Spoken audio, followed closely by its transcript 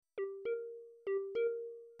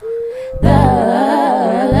The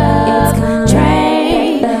love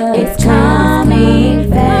train is coming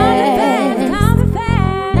fast.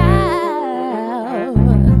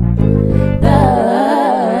 The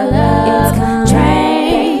love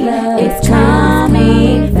train is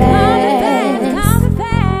coming fast.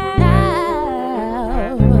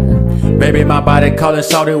 Baby, my body calling,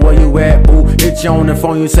 shouted, where you at, boo? Hit you on the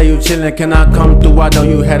phone, you say you chillin', can I come through? I know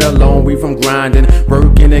you had a long week from grinding,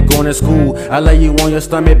 working and going to school. I lay you on your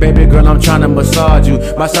stomach, baby girl, I'm tryna massage you.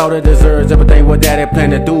 My shoulder deserves everything what daddy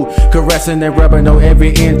plan to do. Caressing and rubbing on every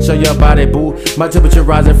inch of your body, boo. My temperature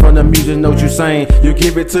rising from the music note you sing. You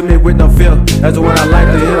give it to me with no fear, that's what I like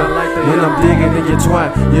to hear. When I'm digging in your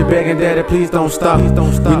twat, you're begging daddy, please don't stop.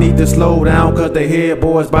 We need to slow down, cause the head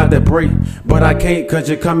boy's about to break. But I can't, cause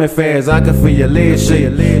you're coming fast, I can feel your legs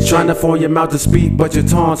shake. Trying to form your mouth to speak, but your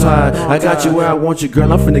tongue tied. I got you where I want you,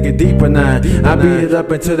 girl, I'm finna get deeper now. I beat it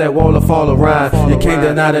up into that wall of fall or ride. You can't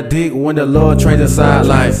deny the dick when the Lord trains aside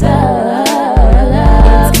like The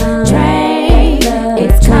love train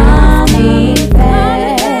is coming fast.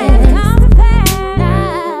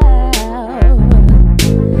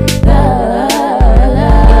 The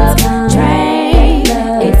love train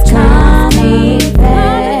is coming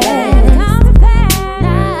fast.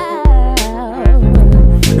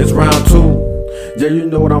 it's round two. Yeah, you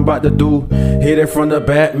know what I'm about to do. Hit it from the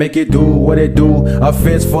back, make it do what it do. A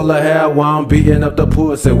fist full of hair while I'm beating up the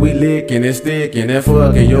pussy. We licking and sticking and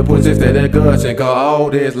fucking. Your pussy steady gushing. Cause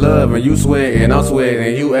all this love and you sweating, I'm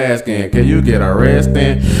sweating. You asking, can you get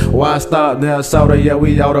arrested? Why stop now, soda? Yeah,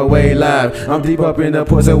 we all the way live. I'm deep up in the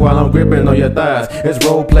pussy while I'm gripping on your thighs. It's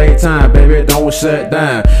role play time, baby, don't shut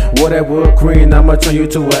down. What that whipped cream, I'ma turn you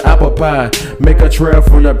to an apple pie. Make a trail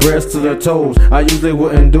from the breast to the toes. I usually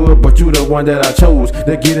wouldn't do it, but you the one that I chose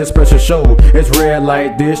to get a special show. It's red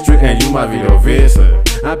light district and you might be the visitor.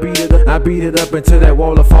 I beat it up into that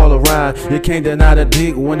wall of fall or ride. You can't deny the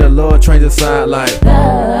dick when the Lord trains aside like The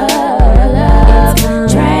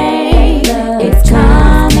love train is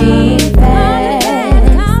coming fast.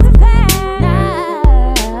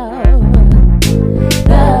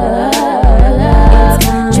 The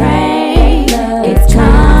love train is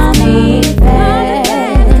coming fast.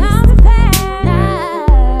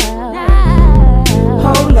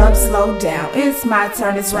 Hold up, slow down, it's my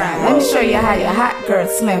turn, it's round. Let me show you how your hot girl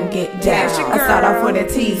slim get down. I start off with a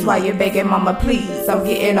tease while you're begging mama please. I'm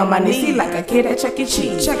getting on my knees like a kid at Chuck E.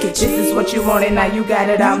 Cheese. This is what you wanted, now you got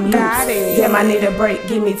it, I'm loose. Damn, I need a break,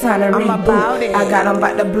 give me time to reboot. I got 'em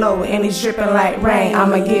about to blow and it's dripping like rain.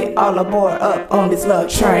 I'ma get all aboard up on this love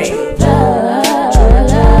train. The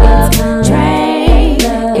love train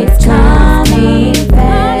is coming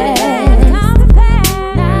fast.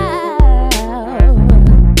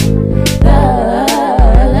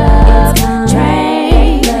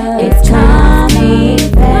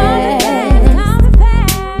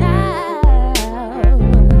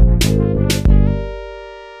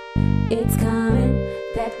 It's coming,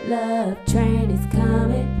 that love train is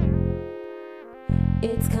coming.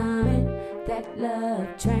 It's coming, that love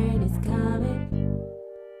train is coming.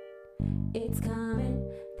 It's coming,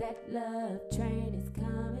 that love train is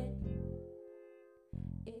coming.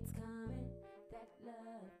 It's coming, that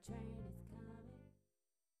love train.